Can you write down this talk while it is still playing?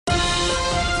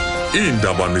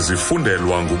Iindaba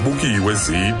nizifundelwa nguBukiwe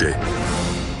Zide.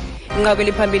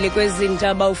 Nqakweli phambili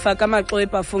kwezindaba ufake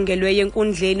amaxwebhu afungelweyo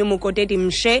enkundleni uMokotedi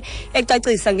Mpshe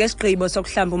ecacisa ngesigqibo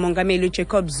sokuhlamba uMongameli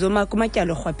uJacob Zuma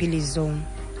kumatyala orhwaphilizo.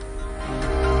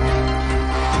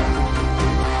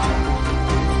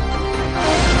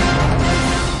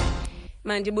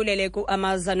 Mandibulele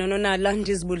ku-amazano nonala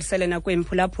ndizibulisele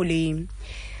nakwemphulaphuli.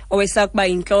 Owayesakuba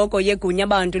yintloko yegunya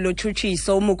bantu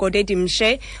lotshutshiso uMokotedi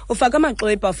Mpshe ufake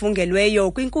amaxwebhu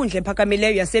afungelweyo kwinkundla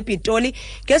ephakamileyo yase Pitoli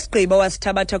ngesigqibo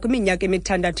awasithabatha kwiminyaka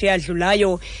emithandathu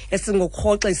eyadlulayo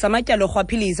esingokurhoxisa amatyala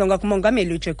orhwaphilizo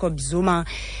ngakuMongameli uJacob Zuma.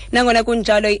 Nangona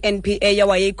kunjalo i-NPA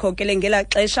yawayeyikhokele ngela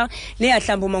xesha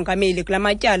neyahlamba uMongameli kula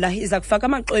matyala iza kufaka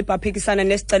amaxwebhu aphikisana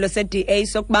nesicelo se-DA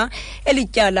sokuba eli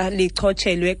tyala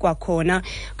lichotshelwe kwakhona.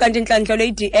 Kanti intlantlo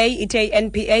i-DA ithe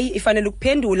i-NPA ifanele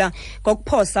ukuphendula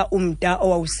ngokuphosa umda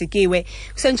owawusikiwe.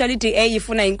 Kusenjalo i-DA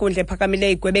ifuna inkundla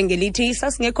ephakamileyo igwebe ngelithi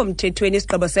sasingekho mthethweni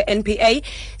isigqibo se-NPA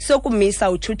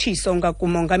sokumisa utshutshiso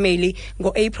ngakuMongameli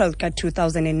ngo-April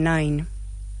ka-2009.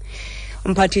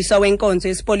 Umphathiswa wenkonzo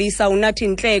yesipolisa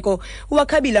yintloko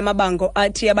uwakhabile amabango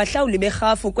athi abahlawuli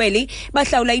berhafu kweli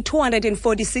bahlawula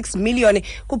i-246 million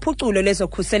kuphuculo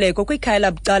lezokhuseleko kwikhaya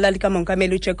labucala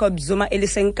likaMongameli uJacob Zuma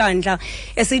elisenkandla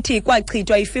esithi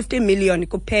kwachithwa i-50 million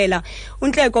kuphela.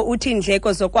 Untleko uthi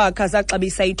indleko zokwakha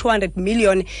zaxabisa i-200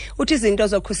 million, uthi izinto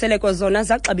zokhuseleko zona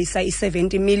zaxabisa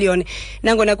i-70 million.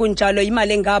 Nangona kunjalo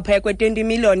imali engapha kwe-20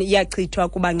 million yachithwa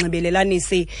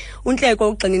kubanxibelelanisi. Untleko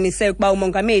ugxininise ukuba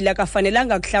uMongameli akafanele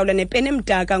kuhlawula nepeni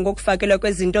emdaka ngokufakelwa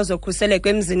kwezinto zokhuseleko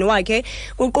emzini wakhe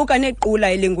kuquka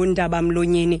nequla elingundaba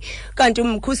mlonyeni. Kanti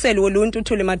umkhuseli woluntu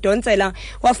uThuli Madontsela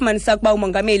wafumanisa ukuba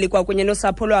uMongameli kwakunye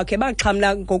nosapho lwakhe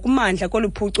baxhamla ngokumandla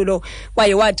koluphuculo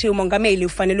kwaye wathi uMongameli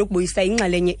ufanele ukubuyisa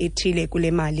inxalenye ethile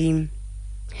kule mali.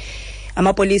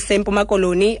 Amapolisa eMpuma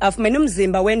Koloni afumene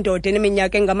umzimba wendoda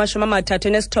eneminyaka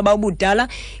engama-39 ubudala,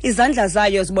 izandla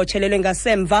zayo zibothelelwe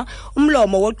ngasemva,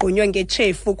 umlomo wogqunywe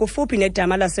ngechefu kufuphi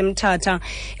nedama laseMthatha.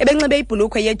 Ebenxibe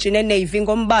ibhulukhwe yejini enavy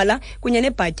ngombala kunye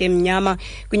nebhatyi emnyama.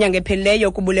 Kwinyanga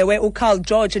ephelileyo kubulewe uCarl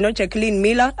George noJacqueline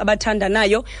Miller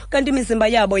abathandanayo, kanti imizimba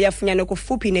yabo yafunyanwa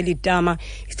kufuphi nelidama.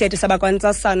 Isithethe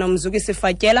sabakwantsasana umzuki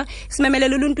sifatyela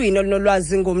simemelela uluntwini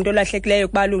olunolwazi ngomntu olahlekileyo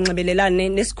kuba lunxibelelane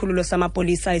nesikhululo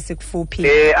samapolisa esikufuphi.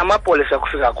 Amapolisa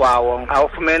kufika kwawo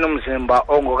awufumene umzimba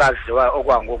ongokaziwa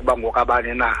okwangokuba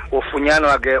ngokabani na.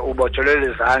 Ufunyanwa ke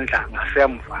ubotshelwe izandla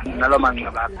ngasemva nalo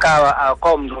manxeba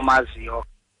akho mntu omaziyo.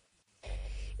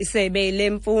 Isebe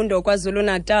lemfundo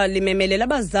KwaZulu-Natal limemelela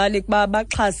abazali kuba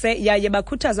baxhase yaye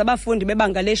bakhuthaza abafundi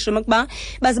bebanga leshumi ukuba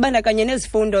bazibandakanye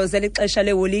nezifundo zelixesha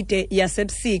leholide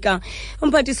yasebusika.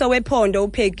 Umphathiswa wephondo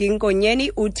uPeggy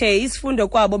Nkonyeni uthe isifundo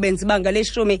kwabo benza ibanga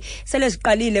leshumi sele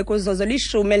ziqalile kuzozo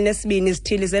li-12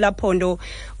 izithili zelaphondo.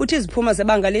 Uthi iziphumo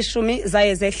zebanga leshumi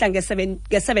zaye zehla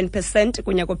nge-7%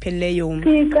 kunyaka ophelileyo.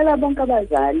 Sicela bonke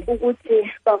abazali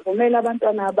ukuthi bavumele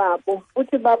abantwana babo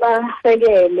futhi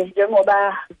babasekele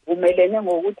njengoba vumelene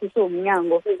ngokuthi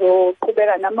siwumnyango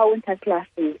sizoqhubeka nama-winter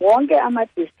classes. Wonke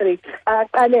ama-district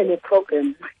aqalele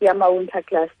program yama-winter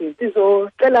classes.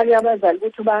 Sizocela-ke abazali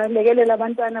ukuthi balekelele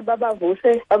abantwana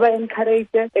babavuse,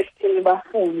 baba-encourage ekuthini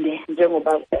bafunde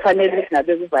njengoba kufanele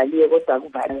singabe kuvaliwe kodwa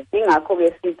kuvaliwe.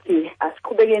 Ingakho-ke sithi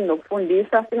asiqhubekeni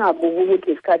nokufundisa, singabuki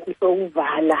ukuthi isikhathi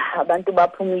sokuvala abantu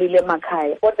baphumulile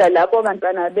emakhaya. Kodwa labo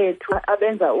abantwana bethu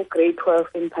abenza ugrade 12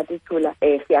 in particular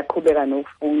siyaqhubeka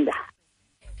nokufunda.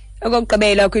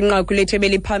 Okugqibela kwinqaku lethu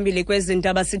ebeliphambili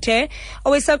kwezindaba sithe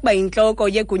owayesakuba yintloko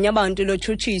yegunya bantu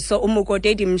lotshutshiso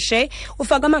uMokotedi Mpshe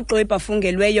ufake amaxwebhu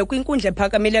afungelweyo kwinkundla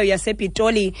ephakamileyo yase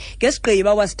Pitoli ngesigqibo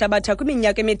awasithabatha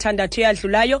kwiminyaka emithandathu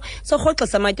eyadlulayo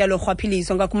sokurhoxisa amatyala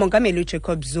orhwaphilizo ngakuMongameli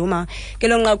uJacob Zuma.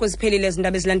 Ngelo nqaku ziphelile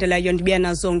izindaba ezilandelayo ndibuya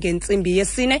nazo ngentsimbi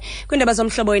yesine kwiindaba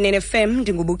zomhlobo we-NFM.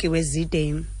 NdinguBukiwe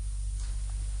Zide.